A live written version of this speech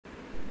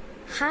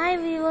Hi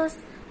viewers,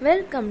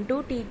 welcome to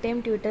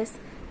Teatimetutors.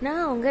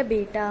 நான் உங்க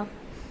beta.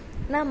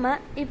 நம்ம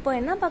இப்போ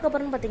என்ன பார்க்க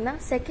போறோம்னு பாத்தீங்கன்னா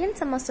செகண்ட்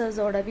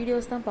செமஸ்டர்ஸோட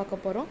வீடியோஸ் தான்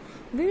பார்க்க போறோம்.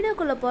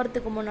 வீடியோக்குள்ள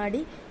போறதுக்கு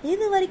முன்னாடி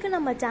இது வரைக்கும்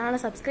நம்ம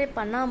சேனலை சப்ஸ்கிரைப்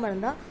பண்ணாம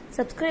இருந்தா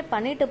சப்ஸ்கிரைப்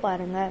பண்ணிட்டு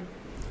பாருங்க.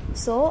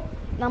 ஸோ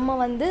நம்ம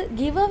வந்து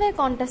கிவ் அவே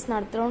கான்டெஸ்ட்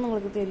நடத்துகிறோம்னு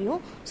உங்களுக்கு தெரியும்.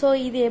 ஸோ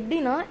இது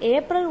எப்படின்னா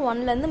April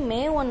 1லேருந்து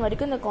May 1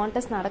 வரைக்கும் இந்த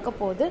கான்டெஸ்ட் நடக்க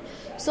போகுது.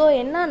 ஸோ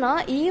என்னன்னா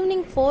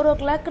ஈவினிங் 4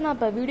 o'clock நான்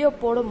இப்போ வீடியோ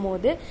போடும்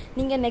போது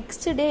நீங்கள்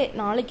நெக்ஸ்ட் டே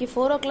நாளைக்கு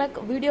 4 o'clock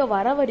வீடியோ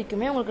வர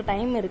வரைக்குமே உங்களுக்கு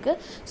டைம் இருக்குது.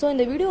 ஸோ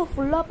இந்த வீடியோ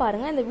ஃபுல்லாக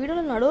பாருங்கள். இந்த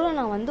வீடியோவில் நடுவில்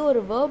நான் வந்து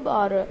ஒரு வேர்ப்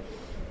ஆர்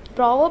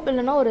ப்ராவர்ப்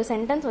இல்லைனா ஒரு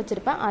சென்டென்ஸ்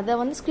வச்சுருப்பேன். அதை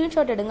வந்து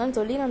ஸ்க்ரீன்ஷாட் எடுங்கன்னு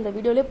சொல்லி நான் அந்த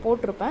வீடியோலேயே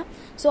போட்டிருப்பேன்.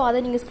 ஸோ அதை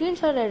நீங்கள்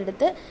ஸ்க்ரீன்ஷாட்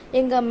எடுத்து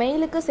எங்கள்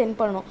மெயிலுக்கு சென்ட்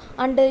பண்ணணும்.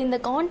 அண்டு இந்த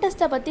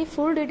கான்டெஸ்ட்டை பற்றி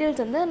ஃபுல்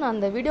டீட்டெயில்ஸ் வந்து நான்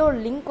அந்த வீடியோ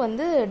லிங்க்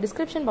வந்து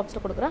டிஸ்கிரிப்ஷன்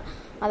பாக்ஸில் கொடுக்குறேன்.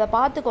 அதை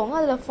பார்த்துக்கோங்க.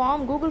 அதில்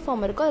கூகுள்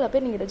ஃபார்ம் இருக்கும். அதில்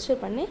போய் நீங்கள்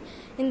ரெஜிஸ்டர் பண்ணி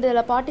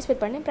இதில்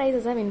பார்ட்டிசிபேட் பண்ணி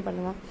ப்ரைஸஸாக வின்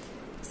பண்ணுங்கள்.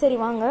 சரி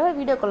வாங்க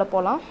வீடியோக்குள்ளே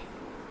போகலாம்.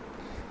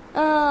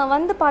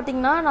 வந்து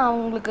பார்த்தீங்கன்னா நான்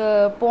உங்களுக்கு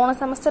போன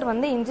செமஸ்டர்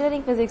வந்து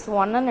இன்ஜினியரிங் ஃபிசிக்ஸ்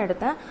 1ன்னு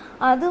எடுத்தேன்.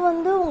 அது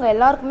வந்து உங்கள்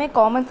எல்லாருக்குமே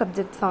காமன்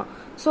சப்ஜெக்ட்ஸ் தான்.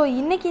 ஸோ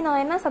இன்றைக்கி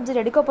நான் என்ன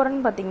சப்ஜெக்ட் எடுக்க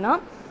போகிறேன்னு பார்த்தீங்கன்னா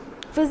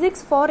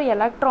ஃபிசிக்ஸ் ஃபார்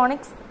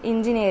எலக்ட்ரானிக்ஸ்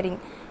இன்ஜினியரிங்.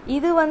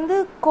 இது வந்து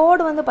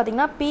கோடு வந்து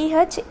பார்த்தீங்கன்னா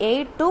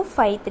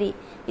PH8253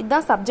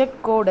 இதுதான் சப்ஜெக்ட்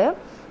கோடு.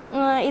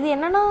 இது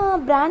என்னென்னா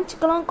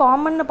பிரான்ச்சுக்கெல்லாம்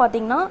காமன்னு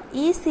பார்த்தீங்கன்னா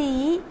ECE,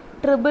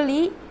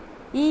 EEE,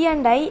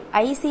 E&I,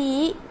 ICE,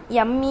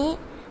 ME,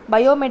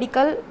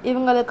 biomedical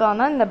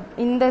இவங்களுக்கான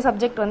இந்த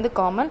சப்ஜெக்ட் வந்து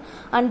காமன்.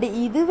 அண்டு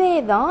இதுவே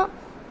தான்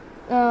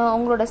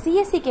உங்களோட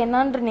சிஎஸ்சிக்கு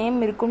என்னன்ற நேம்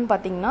இருக்குன்னு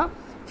பார்த்தீங்கன்னா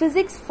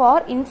ஃபிசிக்ஸ்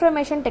ஃபார்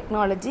இன்ஃபர்மேஷன்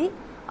டெக்னாலஜி.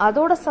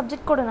 அதோட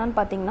சப்ஜெக்ட் கோட் என்னன்னு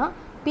பார்த்தீங்கன்னா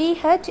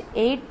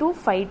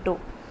PH8252.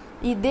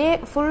 இதே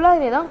ஃபுல்லாக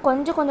இதே தான்,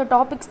 கொஞ்சம்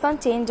டாபிக்ஸ் தான்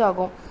சேஞ்ச்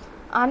ஆகும்.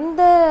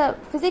 அந்த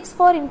physics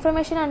for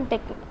information and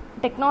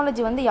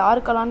technology வந்து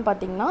யாருக்கெல்லாம்னு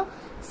பார்த்தீங்கன்னா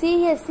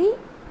சிஎஸ்சி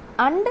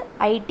அண்ட்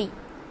ஐடி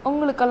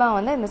உங்களுக்கெல்லாம்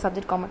வந்து இந்த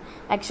சப்ஜெக்ட் காமன்.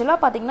 ஆக்சுவலாக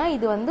பார்த்தீங்கன்னா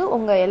இது வந்து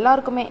உங்கள்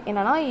எல்லாருக்குமே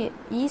என்னென்னா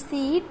ECE,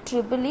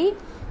 EEE,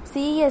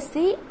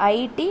 CSC,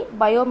 ID,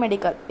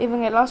 biomedical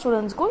இவங்க எல்லா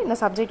ஸ்டூடெண்ட்ஸ்க்கும் இந்த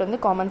சப்ஜெக்ட் வந்து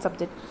காமன்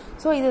சப்ஜெக்ட்.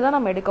 ஸோ இதுதான்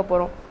நம்ம எடுக்க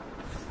போகிறோம்.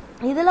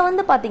 இதில்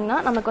வந்து பார்த்திங்கன்னா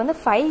நமக்கு வந்து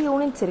 5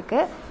 யூனிட்ஸ்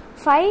இருக்குது.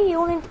 5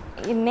 யூனிட்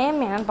நேம்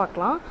என்னென்னு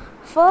பார்க்கலாம்.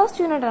 ஃபர்ஸ்ட்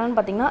யூனிட் என்னென்னு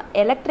பார்த்தீங்கன்னா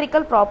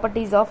electrical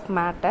properties of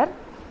matter.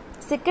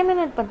 Second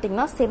unit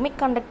பார்த்தீங்கன்னா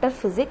செமிகண்டக்டர்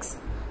ஃபிசிக்ஸ்.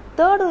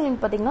 தேர்ட்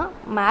யூனிட் பார்த்தீங்கன்னா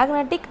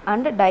magnetic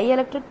and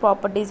dielectric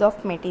properties of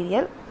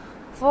material.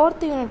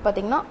 Fourth unit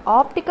பார்த்தீங்கன்னா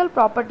optical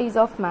properties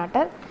of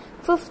matter.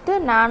 Fifth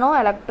nano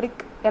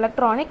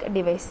electronic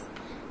device.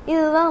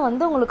 இதுதான்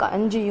வந்து உங்களுக்கு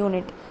 5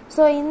 யூனிட்.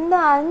 ஸோ இந்த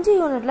 5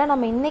 யூனிட்டில்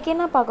நம்ம இன்றைக்கி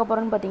என்ன பார்க்க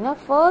போகிறோம்னு பார்த்தீங்கன்னா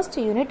first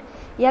unit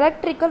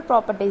electrical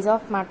properties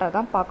of matter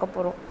தான் பார்க்க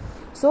போகிறோம்.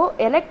 So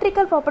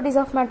electrical properties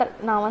of matter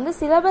நான் வந்து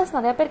சிலபஸ்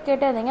நிறைய பேர்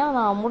கேட்டிருந்தீங்க.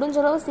 நான் முடிஞ்ச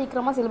அளவு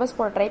சீக்கிரமாக சிலபஸ்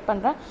போட ட்ரை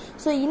பண்ணுறேன்.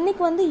 ஸோ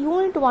இன்றைக்கி வந்து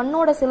யூனிட்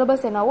 1ஓட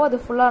சிலபஸ் என்னவோ அது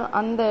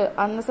ஃபுல்லாக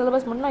அந்த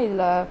சிலபஸ் மட்டும் நான்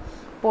இதில்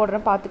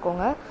போடுறேன்,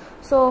 பார்த்துக்கோங்க.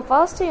 ஸோ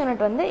ஃபர்ஸ்ட்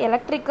யூனிட் வந்து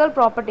electrical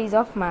properties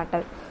of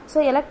matter. So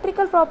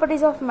electrical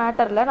properties of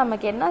மேட்டரில்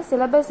நமக்கு என்ன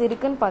சிலபஸ்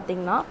இருக்குன்னு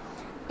பார்த்தீங்கன்னா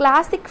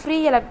classic free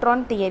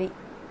electron theory,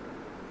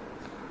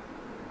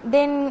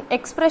 then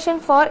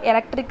expression for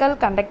electrical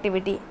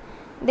conductivity,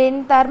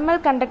 then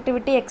thermal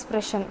conductivity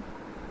expression,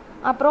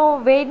 அப்புறம்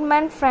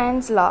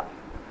வெய்ட்மேன்-ஃப்ரான்ஸ் லா,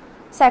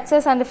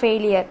 success and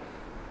failure,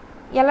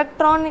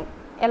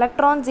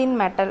 electrons in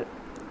metal,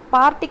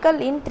 particle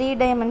in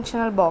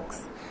 3-dimensional box,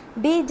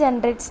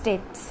 degenerate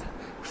states,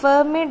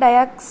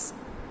 Fermi-Dirac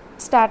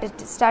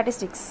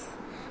statistics,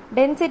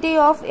 density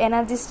of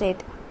energy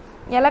state,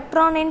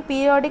 electron in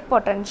periodic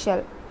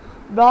potential,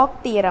 Bloch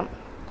theorem,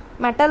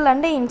 metal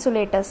and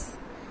insulators,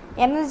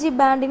 energy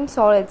band in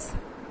solids,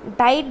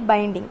 tight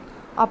binding,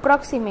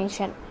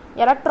 approximation,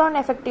 electron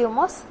effective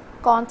mass,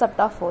 concept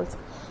of holes.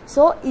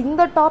 So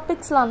இந்த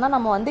டாபிக்ஸ்லாம் தான்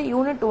நம்ம வந்து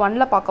unit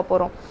 1ல் பார்க்க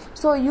போகிறோம்.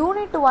 So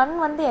unit 1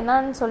 வந்து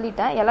என்னன்னு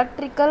சொல்லிட்டேன்,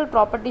 electrical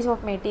properties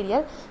of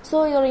material. So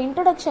இதோட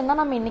இன்ட்ரடக்ஷன்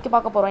தான் நம்ம இன்றைக்கி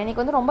பார்க்க போகிறோம்.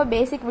 இன்றைக்கி வந்து ரொம்ப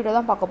பேசிக் வீடியோ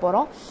தான் பார்க்க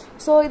போகிறோம்.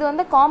 ஸோ இது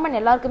வந்து காமன்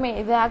எல்லாருக்குமே.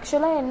 இது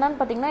ஆக்சுவலாக என்னன்னு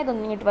பார்த்தீங்கன்னா இது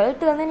நீங்கள்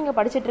 12th நீங்கள்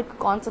படிச்சுட்டு இருக்க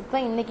கான்செப்ட்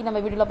தான் இன்றைக்கி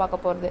நம்ம வீடியோவில்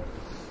பார்க்க போகிறது.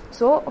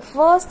 ஸோ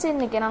ஃபர்ஸ்ட்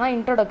இன்றைக்கி என்னென்னா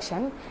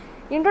இன்ட்ரடக்ஷன்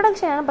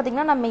என்னென்னு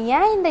பார்த்தீங்கன்னா நம்ம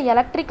ஏன் இந்த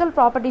எலக்ட்ரிக்கல்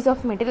ப்ராப்பர்ட்டிஸ்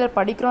ஆஃப் மெட்டீரியல்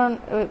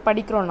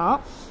படிக்கிறோன்னா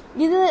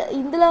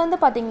இதில் வந்து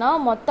பார்த்திங்கன்னா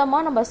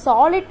மொத்தமாக நம்ம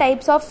சாலிட்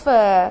டைப்ஸ் ஆஃப்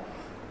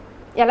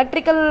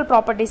எலக்ட்ரிக்கல்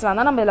ப்ராப்பர்ட்டிஸ்லாம்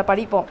தான் நம்ம இதில்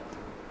படிப்போம்.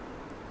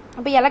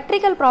 இப்போ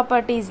எலக்ட்ரிக்கல்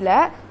ப்ராப்பர்ட்டிஸில்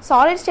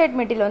சாலிட் ஸ்டேட்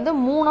மெட்டீரியல் வந்து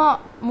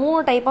மூணு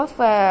டைப் ஆஃப்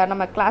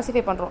நம்ம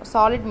கிளாஸிஃபை பண்ணுறோம்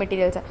சாலிட்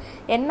மெட்டீரியல்ஸை.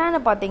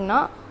 என்னன்னு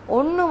பார்த்தீங்கன்னா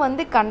ஒன்று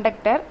வந்து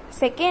கண்டக்டர்,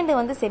 செகண்டு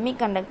வந்து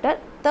செமிகண்டக்டர்,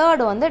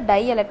 தேர்டு வந்து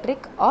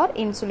டைஎலக்ட்ரிக் ஆர்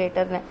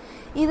இன்சுலேட்டர்னு.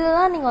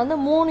 இதுதான் நீங்கள் வந்து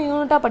 3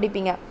 யூனிட்டாக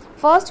படிப்பீங்க.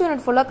 ஃபர்ஸ்ட்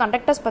யூனிட் ஃபுல்லாக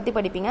கண்டக்டர்ஸ் பற்றி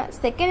படிப்பீங்க,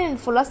 செகண்ட்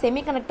யூனிட் ஃபுல்லாக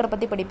செமிகண்டக்டர்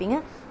பற்றி படிப்பீங்க,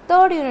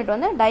 தேர்ட் யூனிட்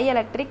வந்து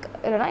டைஎலக்ட்ரிக்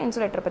இல்லைனா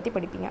இன்சுலேட்டர் பற்றி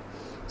படிப்பீங்க.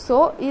 ஸோ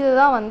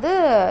இதுதான் வந்து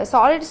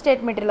சாலிட்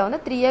ஸ்டேட் மெட்டீரியலை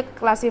வந்து 3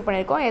 கிளாஸிஃபை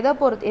பண்ணியிருக்கோம்.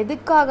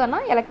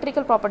 எதுக்காகனா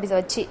எலக்ட்ரிக்கல் ப்ராப்பர்ட்டிஸை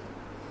வச்சு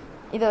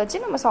இதை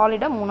வச்சு நம்ம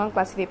சாலிடாக 3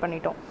 கிளாஸிஃபை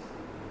பண்ணிட்டோம்.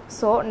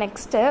 ஸோ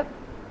நெக்ஸ்ட்டு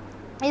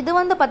இது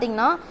வந்து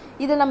பார்த்தீங்கன்னா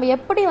இது நம்ம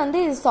எப்படி வந்து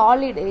இது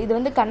சாலிட், இது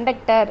வந்து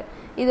கண்டக்டர்,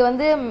 இது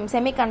வந்து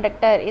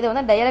செமிகண்டக்டர், இது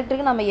வந்து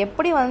டயலக்ட்ரிக். நம்ம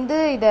எப்படி வந்து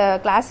இதை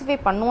கிளாஸிஃபை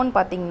பண்ணுவோன்னு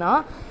பார்த்தீங்கன்னா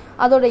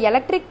அதோட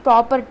எலக்ட்ரிக்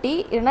ப்ராப்பர்ட்டி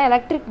இல்லைன்னா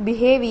எலக்ட்ரிக்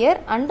பிஹேவியர்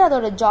அண்ட்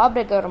அதோட ஜாப்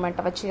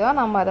ரெக்யர்மெண்ட்டை வச்சு தான்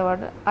நம்ம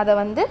அதை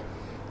வந்து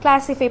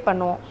கிளாஸிஃபை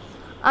பண்ணுவோம்.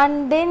 அண்ட்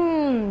தென்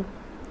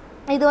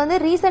இது வந்து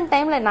ரீசெண்ட்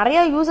டைமில் நிறைய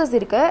யூசஸ்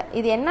இருக்குது.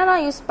 இது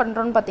என்னெல்லாம் யூஸ்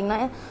பண்ணுறோன்னு பார்த்தீங்கன்னா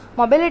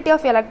மொபிலிட்டி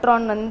ஆஃப்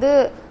எலக்ட்ரான் வந்து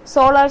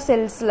solar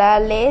செல்ஸில்,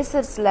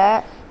 லேசர்ஸில்,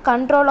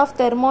 control of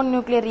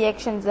thermonuclear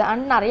reactions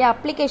and நிறைய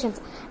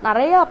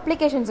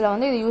அப்ளிகேஷன்ஸில்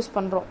வந்து இது யூஸ்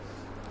பண்ணுறோம்.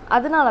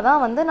 அதனால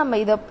தான் வந்து நம்ம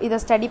இதை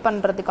ஸ்டடி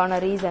பண்ணுறதுக்கான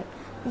ரீசன்.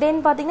 தென்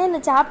பார்த்தீங்கன்னா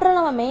இந்த சாப்டரில்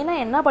நம்ம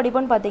மெயினாக என்ன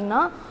படிப்போம்னு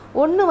பார்த்தீங்கன்னா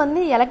ஒன்று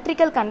வந்து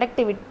electrical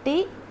conductivity,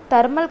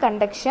 thermal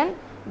conduction,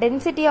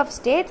 density of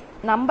states,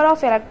 number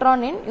of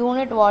electron in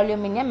unit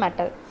volume in a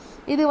metal.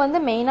 இது வந்து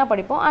மெயினாக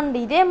படிப்போம். அண்ட்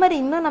இதே மாதிரி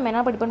இன்னும் நம்ம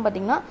என்ன படிப்போம்னு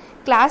பார்த்தீங்கன்னா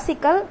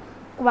classical,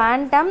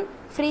 quantum,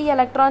 free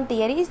electron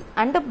theories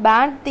and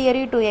pant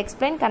theory to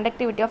explain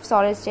conductivity of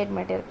solid state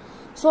material.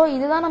 So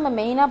இதுதான் நம்ம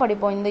மெயினாக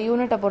படிப்போம் இந்த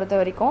யூனிட்டை பொறுத்த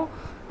வரைக்கும்.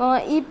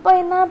 இப்போ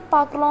என்ன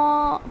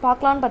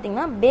பார்க்கலான்னு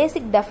பார்த்தீங்கன்னா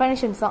பேசிக்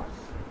டெஃபினேஷன்ஸ் தான்,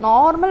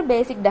 நார்மல்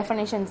பேசிக்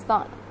டெஃபினேஷன்ஸ்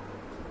தான்.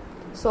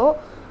 ஸோ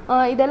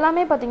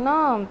இதெல்லாமே பார்த்தீங்கன்னா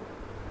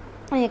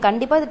நீங்கள்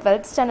கண்டிப்பாக இது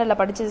 12th ஸ்டாண்டர்டில்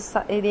படித்து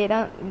இதே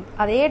தான்,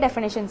 அதே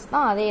டெஃபினேஷன்ஸ்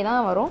தான், அதே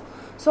தான் வரும்.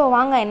 ஸோ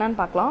வாங்க என்னன்னு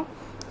பார்க்கலாம்.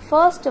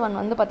 ஃபர்ஸ்ட் ஒன்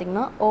வந்து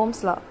பார்த்தீங்கன்னா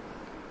ஓம்ஸ் லா.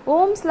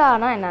 ஓம்ஸ்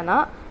லானா என்னன்னா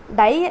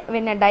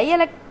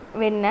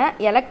when a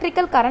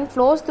electrical current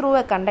flows through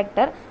a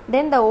conductor,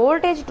 then the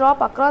voltage drop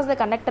across the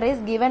conductor is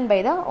given by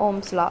the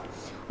Ohm's law.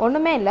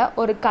 ஒன்றுமே இல்லை,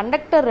 ஒரு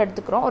கண்டக்டர்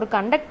எடுத்துக்கிறோம். ஒரு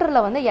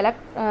கண்டக்டரில் வந்து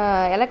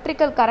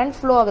எலக்ட்ரிக்கல் கரண்ட்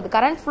ஃப்ளோ ஆகுது.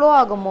 கரண்ட் ஃப்ளோ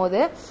ஆகும்போது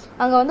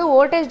அங்கே வந்து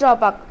வோல்டேஜ்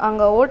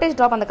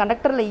ட்ராப் அந்த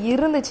கண்டக்டரில்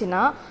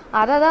இருந்துச்சுன்னா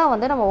அதை தான்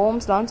வந்து நம்ம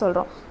ஓம்ஸ் லான்னு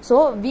சொல்கிறோம். So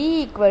V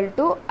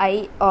 =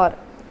 IR.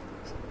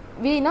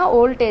 Vனா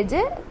voltage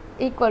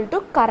equal to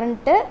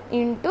current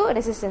into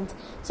resistance.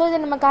 So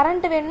இது நம்ம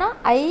கரண்ட் வேணும்னா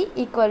I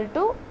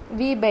 =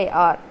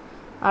 V/R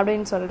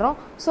அப்படின்னு சொல்கிறோம்.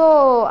 ஸோ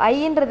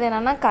ஐன்றது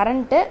என்னென்னா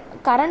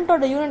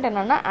கரண்ட்டோட யூனிட்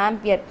என்னென்னா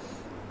ஆம்பியர்.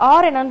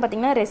 ஆர் என்னன்னு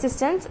பார்த்தீங்கன்னா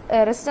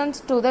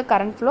resistance to the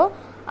current flow.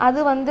 அது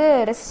வந்து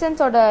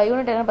ரெசிஸ்டன்ஸோட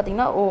யூனிட் என்னன்னு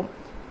பார்த்தீங்கன்னா ஓம்.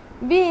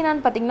 வி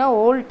என்னன்னு பார்த்தீங்கன்னா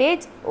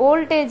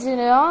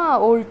வோல்டேஜ்னா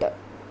வோல்ட்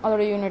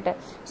அதோட யூனிட்டு.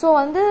 ஸோ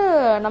வந்து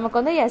நமக்கு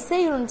வந்து எஸ்ஐ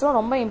யூனிட்ஸ்லாம்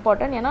ரொம்ப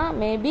இம்பார்ட்டன்ட். ஏன்னா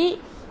மேபி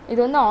இது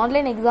வந்து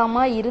ஆன்லைன்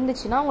எக்ஸாமாக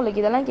இருந்துச்சுன்னா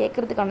உங்களுக்கு இதெல்லாம்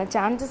கேட்கறதுக்கான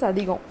சான்சஸ்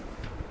அதிகம்.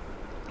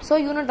 ஸோ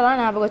யூனிட்டெல்லாம்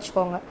ஞாபகம்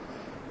வச்சுக்கோங்க.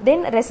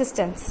 தென்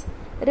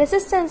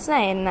ரெசிஸ்டன்ஸ்னா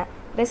என்ன?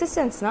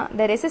 ரெசிஸ்டன்ஸ்னா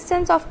the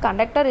resistance of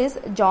conductor is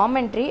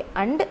geometry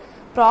and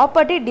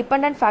property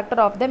dependent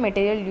factor of the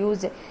material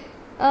use.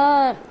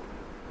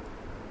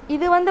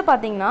 இது வந்து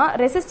பார்த்தீங்கன்னா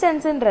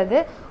ரெசிஸ்டன்ஸுன்றது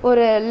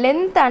ஒரு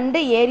லென்த்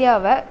அண்டு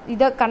ஏரியாவை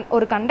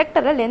ஒரு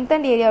கண்டக்டரை லென்த்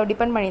அண்ட் ஏரியாவை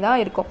டிபெண்ட் பண்ணி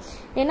தான் இருக்கும்.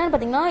 என்னன்னு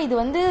பார்த்தீங்கன்னா இது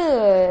வந்து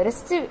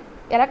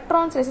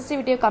எலக்ட்ரான்ஸ்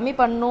ரெசிஸ்டிவிட்டியை கம்மி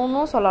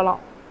பண்ணணும்னு சொல்லலாம்.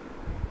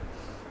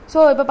 ஸோ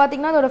இப்போ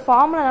பார்த்தீங்கன்னா அதோட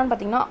ஃபார்முலா என்னன்னு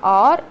பார்த்தீங்கன்னா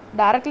R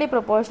directly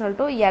proportional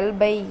to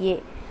L/A.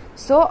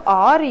 So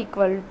R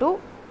 =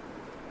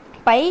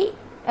 by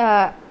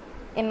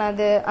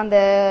என்னது அந்த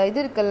இது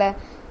இருக்குல்ல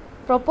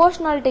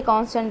ப்ரொபோர்ஷனாலிட்டி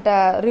கான்ஸ்டன்ட்டை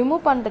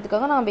ரிமூவ்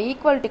பண்ணுறதுக்காக நம்ம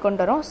ஈக்குவாலிட்டி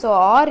கொண்டு வரோம். ஸோ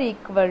R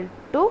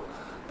 =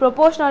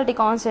 ப்ரொபோர்ஷனாலிட்டி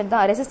கான்ஸ்டன்ட்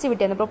தான்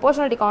ரெசிஸ்டிவிட்டி. அந்த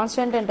ப்ரொபோர்ஷனாலிட்டி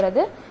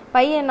கான்ஸ்டன்ட்ன்றது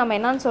பை நம்ம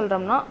என்னன்னு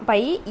சொல்கிறோம்னா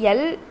பை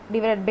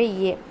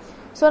L/A.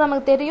 ஸோ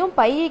நமக்கு தெரியும்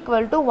பை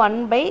 =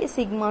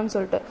 1/σன்னு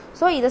சொல்லிட்டு.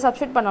 ஸோ இதை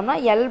சப்ஸ்டியூட் பண்ணோம்னா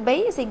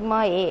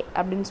L/σA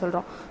அப்படின்னு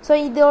சொல்கிறோம். ஸோ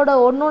இதோட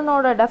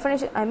ஒன்னொன்னோட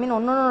டெஃபினேஷன்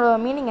ஒன்னொன்னோட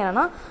மீனிங்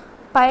என்னன்னா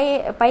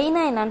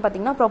பைனா என்னன்னு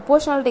பார்த்தீங்கன்னா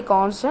ப்ரொபோர்ஷனாலிட்டி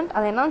கான்ஸ்டன்ட்.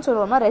 அது என்னன்னு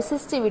சொல்லுவோம்னா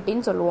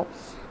ரெசிஸ்டிவிட்டின்னு சொல்லுவோம்.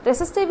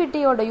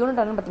 ரெசிஸ்டிவிட்டியோட யூனிட்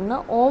என்னன்னு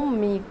பார்த்தீங்கன்னா ஓம்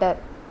metre.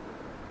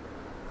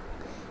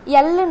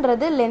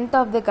 எல்ன்றது length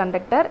of the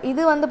conductor.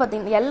 இது வந்து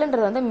பார்த்தீங்கன்னா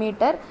எல்ன்றது வந்து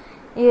மீட்டர்.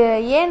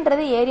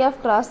 ஏன்றது ஏரியா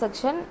ஆஃப் கிராஸ்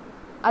செக்ஷன்.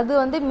 அது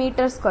வந்து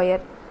மீட்டர்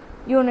ஸ்கொயர்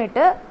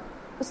யூனிட்டு.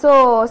 ஸோ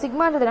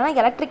சிக்மான்றது என்னன்னா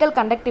எலக்ட்ரிக்கல்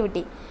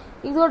கண்டக்டிவிட்டி.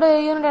 இதோட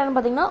யூனிட் என்னன்னு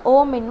பார்த்தீங்கன்னா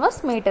ஓம்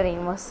இன்வர்ஸ் மீட்டர்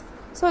இன்வர்ஸ்.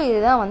 ஸோ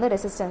இதுதான் வந்து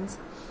ரெசிஸ்டன்ஸ்.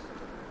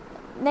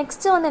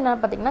 நெக்ஸ்ட்டு வந்து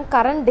என்னென்னு பார்த்தீங்கன்னா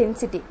கரண்ட்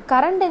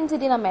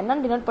டென்சிட்டி நம்ம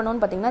என்னென்னு டினோட்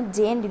பண்ணுவோம்னு பார்த்தீங்கன்னா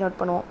ஜேன்னு டினோட்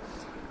பண்ணுவோம்.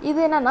 இது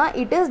என்னன்னா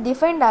it is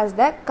defined as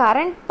the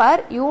current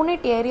per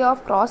unit area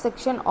of cross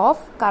section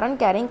of current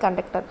carrying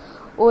conductor.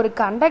 ஒரு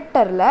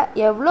கண்டக்டரில்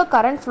எவ்வளோ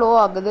கரண்ட் ஃப்ளோ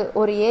ஆகுது,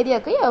 ஒரு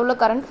ஏரியாவுக்கு எவ்வளோ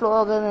கரண்ட் ஃப்ளோ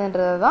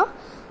ஆகுதுன்றது தான்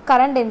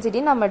கரண்ட் டென்சிட்டி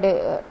நம்ம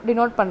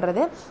டினோட்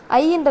பண்ணுறது.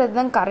 ஐன்றது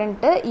தான்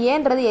கரண்ட்டு,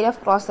 ஏன்றது ஏரியா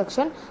ஆஃப் கிராஸ்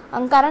செக்ஷன்,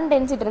 அங்கே current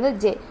டென்சிட்டின்றது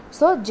J.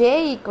 So J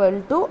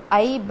 =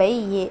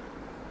 I/A.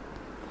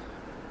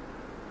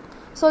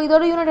 So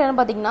இதோட யூனிட் என்ன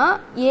பார்த்தீங்கன்னா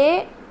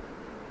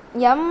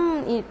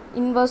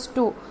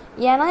AM−2.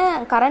 ஏன்னா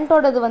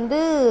கரண்ட்டோடது வந்து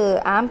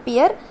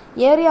ampere,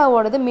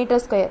 ஏரியாவோடது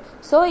metre square.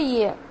 So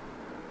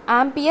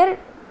ampere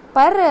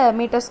per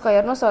metre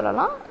ஸ்கொயர்னு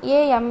சொல்லலாம்,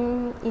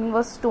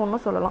 AM−2ன்னு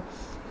சொல்லலாம்.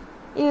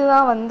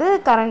 இதுதான் வந்து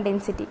கரண்ட்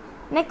டென்சிட்டி.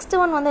 நெக்ஸ்ட்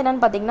ஒன் வந்து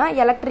என்னென்னு பார்த்தீங்கன்னா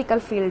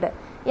எலக்ட்ரிக்கல்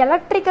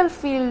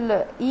ஃபீல்டு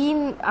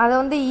அதை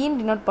வந்து ஈன்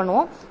டினோட்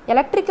பண்ணுவோம்.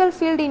 எலக்ட்ரிக்கல்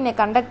ஃபீல்டு இன் எ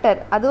கண்டக்டர்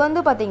அது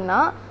வந்து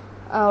பார்த்தீங்கன்னா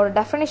ஒரு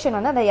டெஃபினேஷன்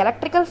வந்து அந்த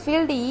electrical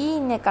field E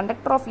in a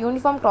conductor of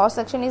uniform cross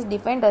section is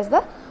defined as the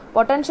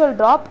potential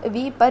drop V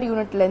per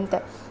unit length.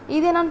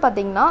 இது என்னன்னு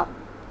பார்த்தீங்கன்னா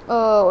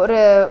ஒரு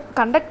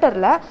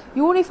கண்டக்டரில்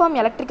யூனிஃபார்ம்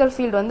எலக்ட்ரிக்கல்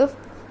ஃபீல்டு வந்து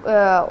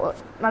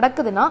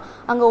நடக்குதுன்னா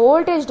அங்கே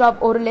வோல்டேஜ்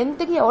ட்ராப் ஒரு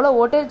லென்த்துக்கு எவ்வளோ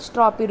வோல்டேஜ்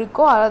ட்ராப்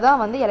இருக்கோ அதை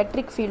தான் வந்து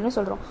எலக்ட்ரிக் ஃபீல்டுன்னு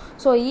சொல்கிறோம்.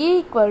 So E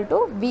 =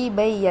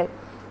 V/L.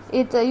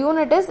 It's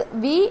unit is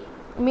V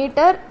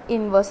metre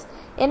inverse.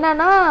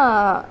 என்னன்னா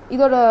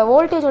இதோட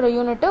வோல்டேஜோட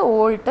unit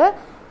volt,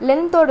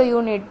 லென்த்தோட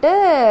unit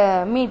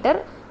metre.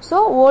 So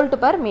volt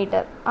per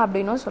metre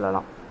அப்படின்னு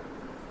சொல்லலாம்.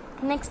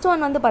 நெக்ஸ்ட்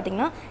ஒன் வந்து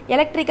பார்த்தீங்கன்னா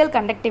எலக்ட்ரிக்கல்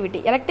கண்டக்டிவிட்டி.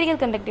 எலக்ட்ரிக்கல்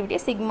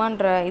கண்டக்டிவிட்டியை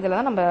சிக்மான்ற இதில்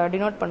தான் நம்ம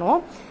டினோட்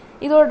பண்ணுவோம்.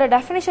 இதோட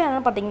டெஃபினேஷன்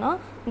என்ன பார்த்தீங்கன்னா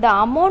the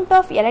amount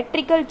of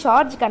electrical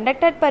charge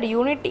conducted per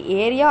unit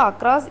area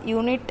across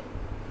unit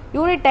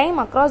time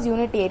across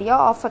unit area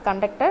of a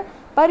conductor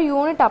per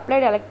unit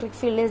applied electric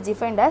field is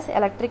defined as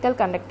electrical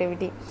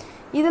conductivity.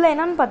 இதில்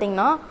என்னன்னு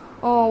பார்த்தீங்கன்னா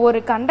ஒரு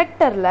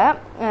கண்டக்டரில்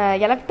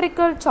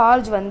எலக்ட்ரிக்கல்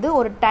சார்ஜ் வந்து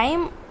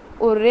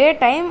ஒரே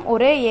time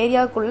ஒரே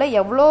ஏரியாவுக்குள்ளே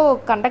எவ்வளோ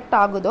conduct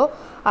ஆகுதோ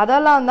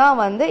அதெல்லாம் தான்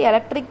வந்து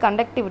எலக்ட்ரிக்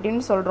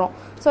கண்டக்டிவிட்டின்னு சொல்கிறோம்.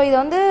 ஸோ இது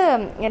வந்து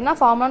என்ன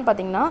ஃபார்ம்லான்னு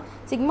பார்த்தீங்கன்னா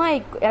சிக்மா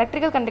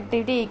எலக்ட்ரிக்கல்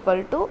கண்டக்டிவிட்டி =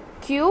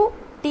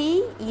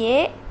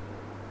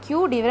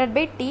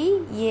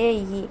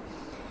 Q/TAE.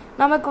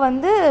 நமக்கு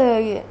வந்து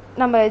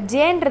நம்ம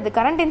ஜேன்றது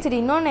கரண்ட் டென்சிட்டி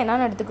இன்னொன்று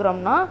என்னென்னு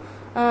எடுத்துக்கிறோம்னா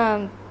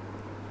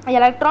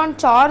எலக்ட்ரான்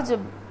சார்ஜ்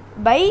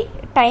பை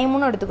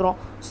டைம்னு எடுத்துக்கிறோம்.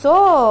 So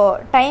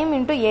time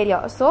into area.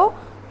 So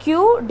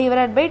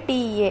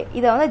Q/TA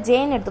இதை வந்து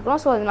ஜேன்னு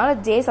எடுத்துக்கிறோம். ஸோ அதனால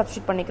ஜே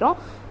சப்ஸ்டியூட் பண்ணிக்கிறோம்.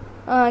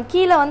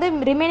 கீழே வந்து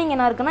ரிமைனிங்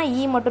என்ன இருக்குன்னா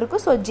E மட்டும்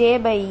இருக்குது. ஸோ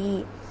J/E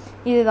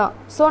இதுதான்.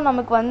 ஸோ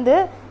நமக்கு வந்து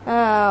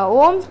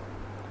ஓம்ஸ்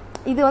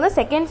இது வந்து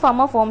second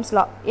form of Ohm's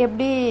law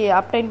எப்படி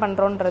அப்டைன்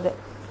பண்ணுறோன்றது.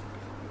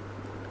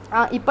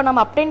 இப்போ நம்ம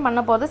அப்டைன் பண்ண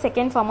போகிறது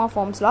second form of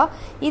Ohm's law.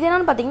 இது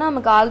என்னன்னு பார்த்தீங்கன்னா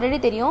நமக்கு ஆல்ரெடி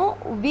தெரியும்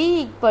V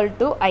 =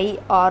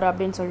 IR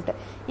அப்படின்னு சொல்லிட்டு.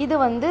 இது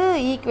வந்து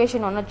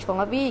ஈக்குவேஷன் 1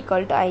 வச்சுக்கோங்க. V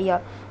 = IR.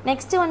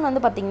 நெக்ஸ்ட் ஒன்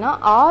வந்து பார்த்தீங்கன்னா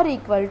R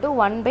 =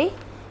 1/,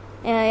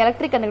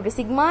 electric conductivity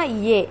sigma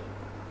A.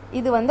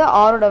 இது வந்து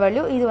ஆரோட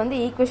வேல்யூ. இது வந்து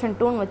ஈக்குவேஷன்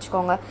 2ன்னு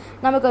வச்சுக்கோங்க.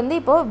 நமக்கு வந்து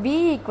இப்போது V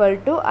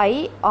 =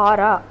 IR.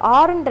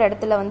 ஆர்ன்ற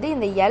இடத்துல வந்து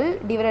இந்த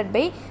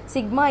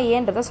L/σA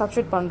ஏன்றதை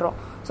சப்ஸ்டியூட் பண்ணுறோம்.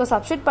 ஸோ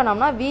சப்ஸ்டியூட்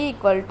பண்ணோம்னா V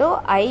 =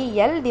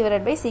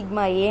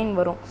 IL/σA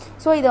வரும்.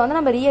 ஸோ இதை வந்து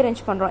நம்ம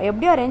ரீஅரேஞ்ச் பண்ணுறோம்.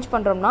 எப்படி அரேஞ்ச்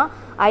பண்ணுறோம்னா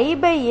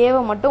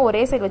I/Aவை மட்டும்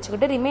ஒரே சைடு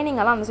வச்சுக்கிட்டு ரிமைனிங்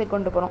எல்லாம் அந்த சைடு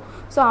கொண்டு போகிறோம்.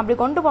 ஸோ அப்படி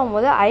கொண்டு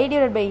போகும்போது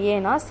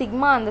I/Aனா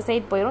சிக்மா அந்த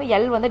சைடு போயிடும்,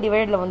 L வந்து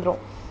டிவைடில்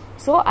வந்துடும்.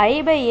 ஸோ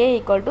I/A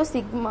 =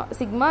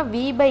 சிக்மா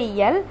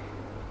V/L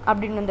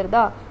அப்படின்னு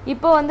வந்துருதா.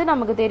 இப்போ வந்து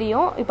நமக்கு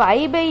தெரியும் இப்போ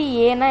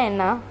I/Aனா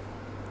என்ன,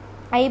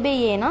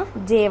 I/Aனா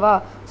ஜேவா.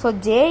 ஸோ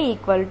J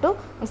 =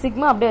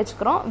 சிக்மா அப்படியே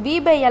வச்சுக்கிறோம்.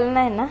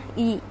 V/Lனா என்ன,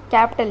 E,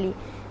 கேபிட்டல் E.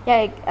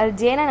 அது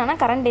ஜேனா என்னன்னா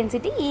கரண்ட்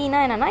டென்சிட்டி, ஈனா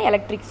என்னன்னா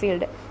எலக்ட்ரிக்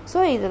ஃபீல்டு. ஸோ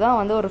இதுதான்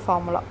வந்து ஒரு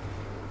ஃபார்முலா.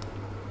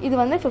 இது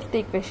வந்து 5th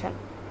ஈக்குவேஷன்.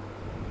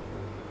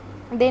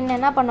 தென்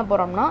என்ன பண்ண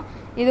போகிறோம்னா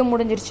இது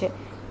முடிஞ்சிருச்சு.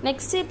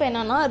 நெக்ஸ்ட் இப்போ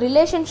என்னன்னா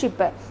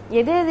ரிலேஷன்ஷிப்பு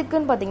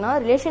எதுக்குன்னு பார்த்தீங்கன்னா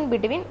relation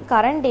between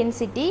current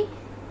density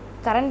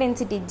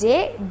J,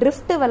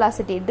 drift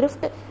velocity,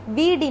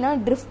 VDனா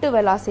drift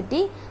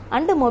velocity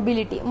and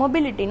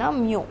மொபிலிட்டினா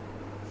mu.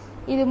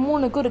 இது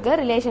மூணுக்கும் இருக்க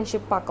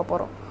ரிலேஷன்ஷிப் பார்க்க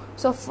போகிறோம்.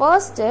 ஸோ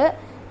ஃபர்ஸ்ட்டு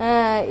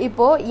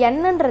இப்போது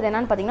என்னன்றது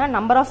என்னன்னு பார்த்தீங்கன்னா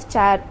number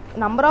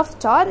of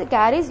charge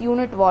carries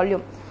unit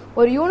volume.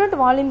 ஒரு யூனிட்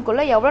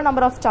வால்யூம்குள்ளே எவ்வளோ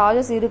நம்பர் ஆஃப்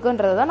சார்ஜஸ்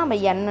இருக்குன்றதை தான் நம்ம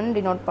என்னன்னு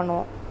டினோட்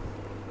பண்ணுவோம்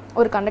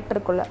ஒரு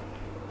கண்டக்டருக்குள்ளே.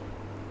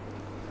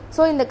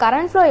 ஸோ இந்த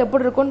கரண்ட் ஃப்ளோ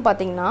எப்படி இருக்குன்னு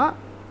பார்த்தீங்கன்னா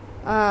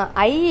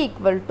I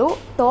 =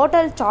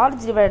 total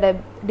charge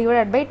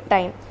divided by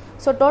time.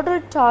 So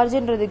total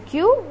சார்ஜ்ன்றது Q,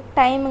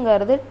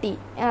 டைமுங்கிறது T.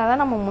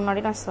 அதான் நம்ம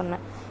முன்னாடி நான்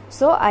சொன்னேன்.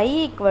 So I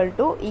 =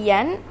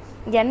 N.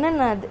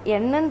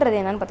 என்னன்றது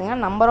என்னன்னு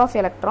பார்த்தீங்கன்னா நம்பர் ஆஃப்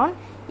எலக்ட்ரான்,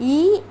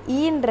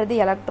 ன்றது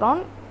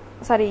எலக்ட்ரான்,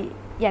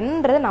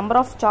 என்னன்றது நம்பர்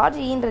ஆஃப் சார்ஜ்,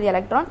 ன்றது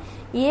எலக்ட்ரான்,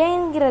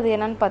 ஏங்கிறது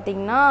என்னன்னு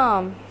பார்த்தீங்கன்னா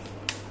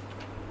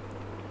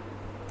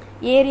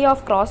ஏரியா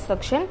ஆஃப் கிராஸ்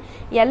செக்ஷன்,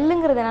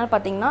 எல்லுங்கிறது என்னன்னு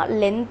பார்த்தீங்கன்னா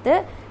லென்த்து,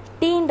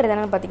 டீன்றது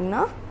என்னன்னு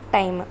பார்த்தீங்கன்னா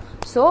time.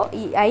 So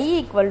I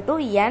 =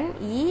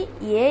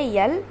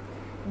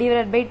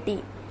 NEAL/T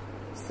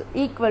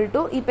equal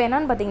to இப்போ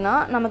என்னன்னு பார்த்தீங்கன்னா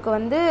நமக்கு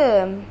வந்து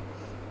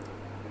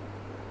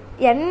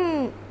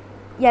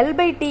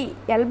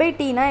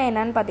L/Tனா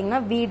என்னன்னு பார்த்தீங்கன்னா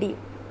VD,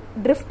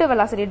 drift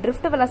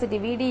velocity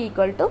VD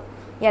 =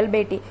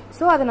 L/T.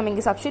 So அதை நம்ம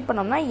இங்கே சப்ஸ்டியூட்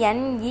பண்ணோம்னா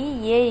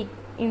NEA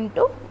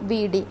 ×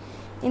 VD.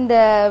 இந்த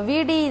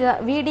VD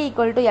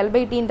 =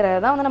 L/Tன்றது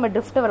தான் வந்து நம்ம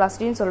ட்ரிஃப்ட்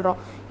வெலாசிட்டின்னு சொல்கிறோம்.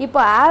 இப்போ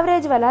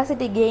ஆவரேஜ்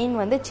வெலாசிட்டி கெயின்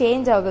வந்து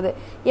சேஞ்ச் ஆகுது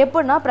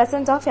எப்படின்னா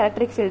ப்ரெசன்ஸ் ஆஃப்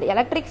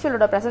எலக்ட்ரிக்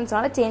ஃபீல்டோட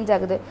ப்ரெசன்ஸ்னால சேஞ்ச்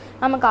ஆகுது.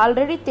 நமக்கு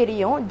ஆல்ரெடி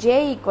தெரியும் J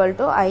 =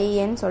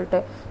 IAன்னு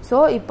சொல்லிட்டு. ஸோ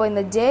இப்போ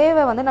இந்த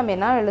ஜேவை வந்து நம்ம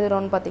என்ன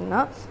எழுதுகிறோம்னு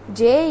பார்த்தீங்கன்னா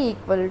J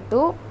 =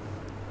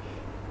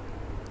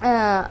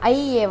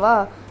 IAவா.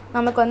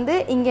 நமக்கு வந்து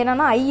இங்கே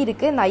என்னன்னா I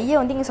இருக்குது, இந்த ஐயை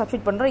வந்து இங்கே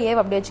சப்ஸ்டியூட் பண்ணுறோம், ஏவை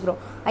அப்படியே வச்சுக்கிறோம்.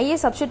 ஐயை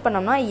சப்ஸ்டியூட்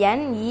பண்ணோம்னா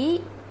NEAVD/A.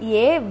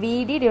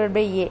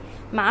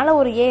 மேலே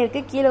ஒரு A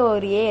இருக்குது, கீழே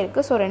ஒரு A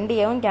இருக்குது. ஸோ 2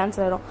 ஏவும்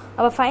கேன்சல் ஆகிடும்.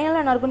 அப்போ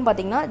ஃபைனலாக என்ன இருக்குன்னு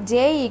பார்த்தீங்கன்னா J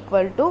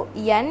 =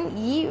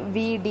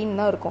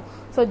 NEVDன்னு இருக்கும்.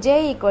 So J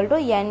 =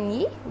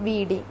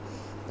 NEVD.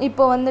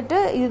 இப்போ வந்துட்டு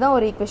இதுதான்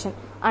ஒரு ஈக்குவேஷன்.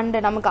 அண்டு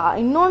நமக்கு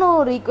இன்னொன்று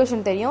ஒரு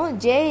ஈக்குவேஷன் தெரியும்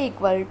J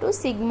 =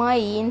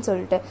 σEன்னு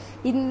சொல்லிட்டு.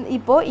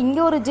 இப்போது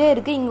இங்கே ஒரு J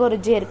இருக்குது, இங்கே ஒரு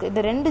J இருக்குது.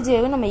 இந்த 2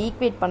 ஜேவும் நம்ம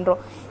ஈக்குவேட்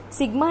பண்ணுறோம்.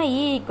 Sigma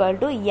E equal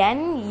to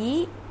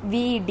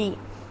NEVD.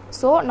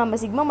 So நம்ம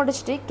சிக்மா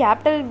முடிச்சுட்டு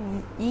கேபிட்டல்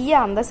இயை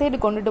அந்த சைடு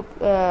கொண்டுட்டு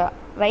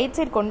ரைட்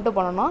சைடு கொண்டுட்டு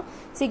போனோம்னா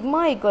sigma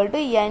equal to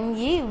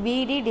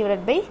NEVD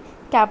divide by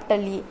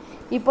capital இ.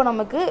 இப்போ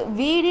நமக்கு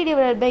VD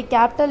டிவைட் பை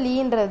கேபிட்டல்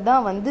இன்றது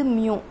தான் வந்து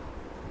mu.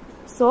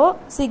 So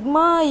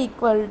sigma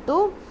equal to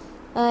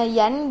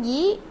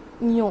NE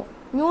mu.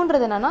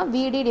 மியூன்றது என்னன்னா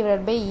VD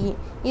டிவைட் பை இ.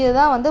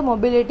 இதுதான் வந்து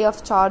மொபிலிட்டி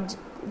ஆஃப்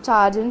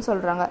சார்ஜ்னு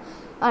சொல்கிறாங்க.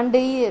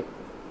 And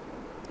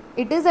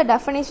it is a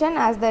definition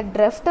as the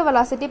drift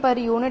velocity per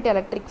unit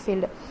electric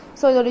field.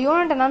 So இதோட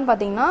unit என்னன்னு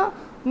பார்த்தீங்கன்னா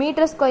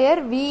metre square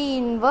V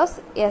inverse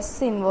S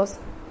inverse.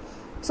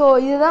 So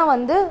இதுதான்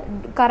வந்து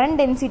current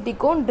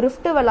டென்சிட்டிக்கும்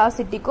drift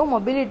வெலாசிட்டிக்கும்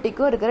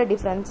மொபிலிட்டிக்கும் இருக்கிற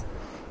டிஃப்ரென்ஸ்.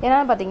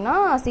 என்னன்னு பார்த்தீங்கன்னா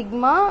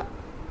sigma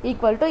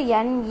equal to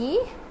NE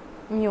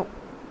mu.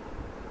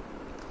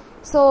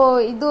 So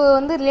இது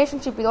வந்து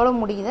ரிலேஷன்ஷிப் இதோட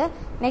முடியுது.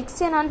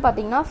 நெக்ஸ்ட் என்னன்னு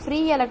பார்த்தீங்கன்னா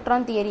free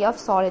electron theory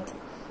of solids.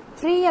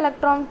 Free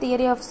electron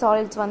theory of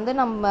solids வந்து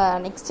நம்ம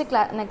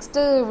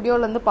நெக்ஸ்ட்டு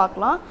வீடியோவில் வந்து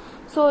பார்க்கலாம்.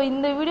 ஸோ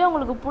இந்த வீடியோ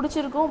உங்களுக்கு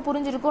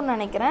புரிஞ்சிருக்கும்னு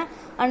நினைக்கிறேன்.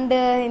 அண்டு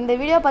இந்த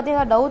வீடியோ பற்றி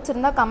ஏதாவது டவுட்ஸ்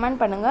இருந்தால் கமெண்ட்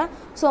பண்ணுங்கள்.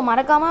 ஸோ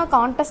மறக்காமல்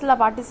கான்டெஸ்ட்டில்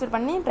பார்ட்டிசிபேட்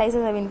பண்ணி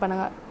ப்ரைஸஸை வின்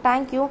பண்ணுங்கள்.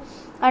 தேங்க்யூ.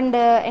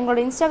 அண்டு எங்களோட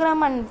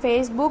இன்ஸ்டாகிராம் அண்ட்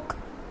ஃபேஸ்புக்,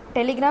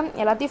 டெலிகிராம்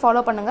எல்லாத்தையும்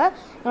ஃபாலோ பண்ணுங்கள்.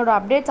 என்னோட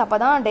அப்டேட்ஸ் அப்போ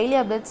தான் டெய்லி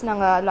அப்டேட்ஸ்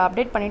நாங்கள் அதில்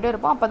அப்டேட் பண்ணிகிட்டே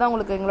இருப்போம். அப்போ தான்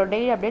உங்களுக்கு எங்களோட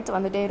டெய்லி அப்டேட்ஸ்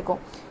வந்துகிட்டே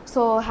இருக்கும்.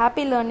 So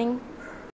happy learning.